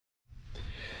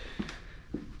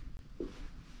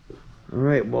All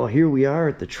right, well, here we are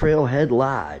at the Trailhead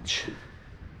Lodge.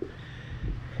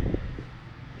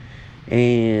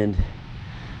 And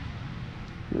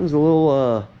it was a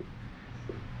little,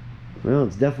 well,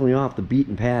 it's definitely off the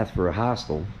beaten path for a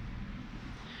hostel.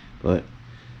 But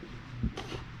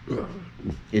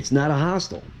it's not a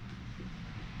hostel.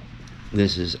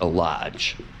 This is a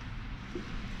lodge.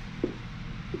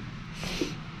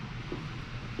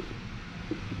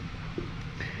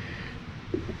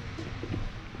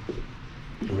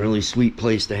 Really sweet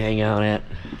place to hang out at.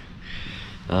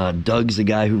 Doug's the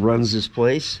guy who runs this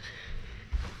place,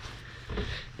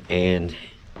 and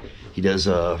he does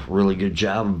a really good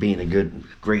job of being a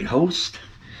great host.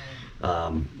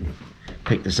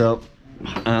 Picked us up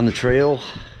on the trail.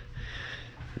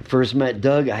 First met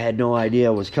Doug, I had no idea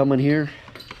I was coming here.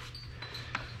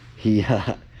 He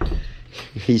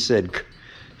said,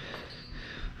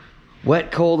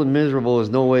 wet, cold, and miserable is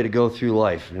no way to go through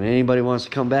life. And anybody wants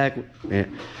to come back,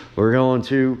 we're going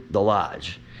to the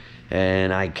lodge.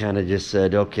 And I kind of just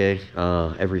said, okay,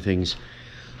 everything's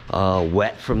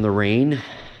wet from the rain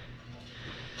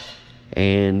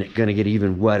and gonna get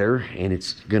even wetter, and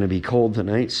it's gonna be cold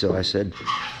tonight. So I said,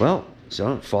 well,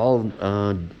 so follow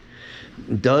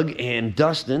Doug and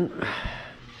Dustin,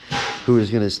 who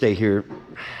is gonna stay here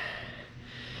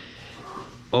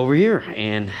over here.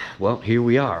 And well, here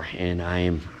we are, and I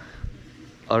am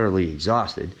utterly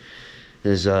exhausted.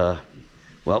 There's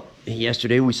well,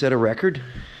 yesterday we set a record,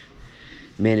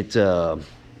 made it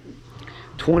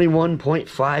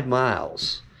 21.5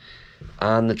 miles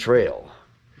on the trail.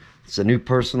 It's a new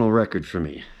personal record for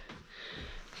me.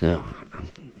 So I'm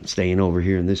staying over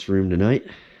here in this room tonight.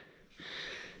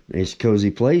 Nice cozy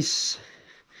place.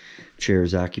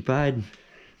 Chairs occupied.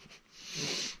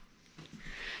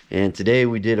 And today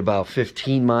we did about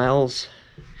 15 miles.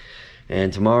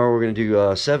 And tomorrow we're going to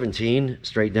do 17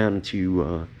 straight down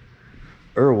to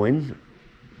Irwin.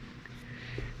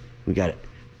 We got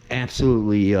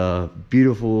absolutely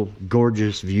beautiful,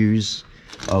 gorgeous views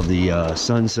of the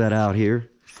sunset out here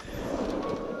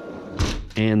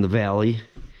and the valley.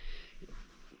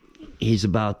 He's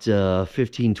about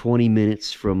 15-20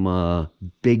 minutes from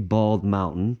Big Bald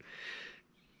Mountain,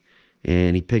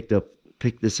 and he picked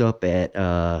this up at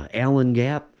Allen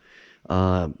Gap.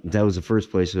 That was the first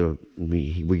place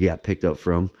we got picked up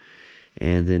from,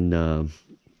 and then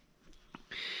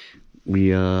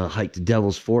we hiked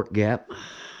Devil's Fork Gap,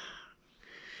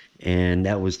 and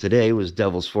that was today, was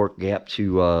Devil's Fork Gap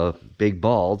to Big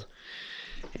Bald,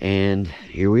 and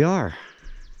here we are.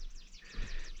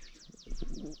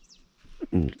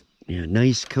 Yeah,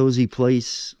 nice cozy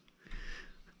place.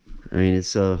 I mean,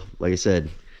 it's like I said,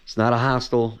 it's not a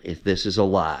hostel. If this is a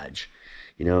lodge,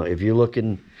 you know, if you're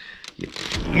looking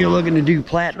to do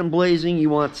platinum blazing, you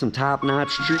want some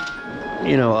top-notch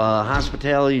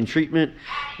hospitality and treatment,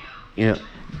 you know,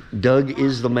 Doug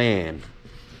is the man.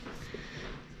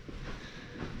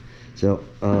 So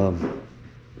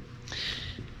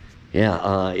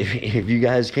yeah, if you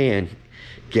guys can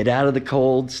get out of the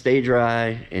cold, stay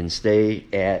dry, and stay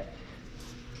at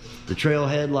the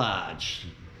Trailhead Lodge.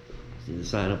 See the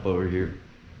sign up over here.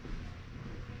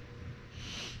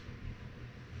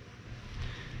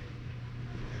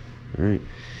 All right,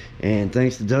 and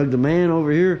thanks to Doug the man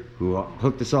over here who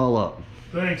hooked us all up.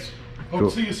 Thanks. Hope Cool.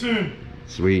 to see you soon.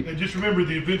 Sweet. And just remember,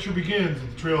 the adventure begins at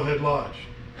the Trailhead Lodge.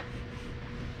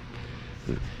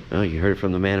 Oh, you heard it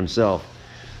from the man himself.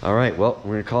 All right, well,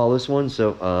 we're gonna call this one.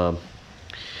 So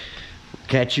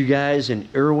catch you guys in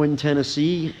Irwin,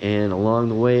 Tennessee, and along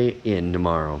the way in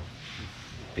tomorrow.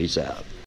 Peace out.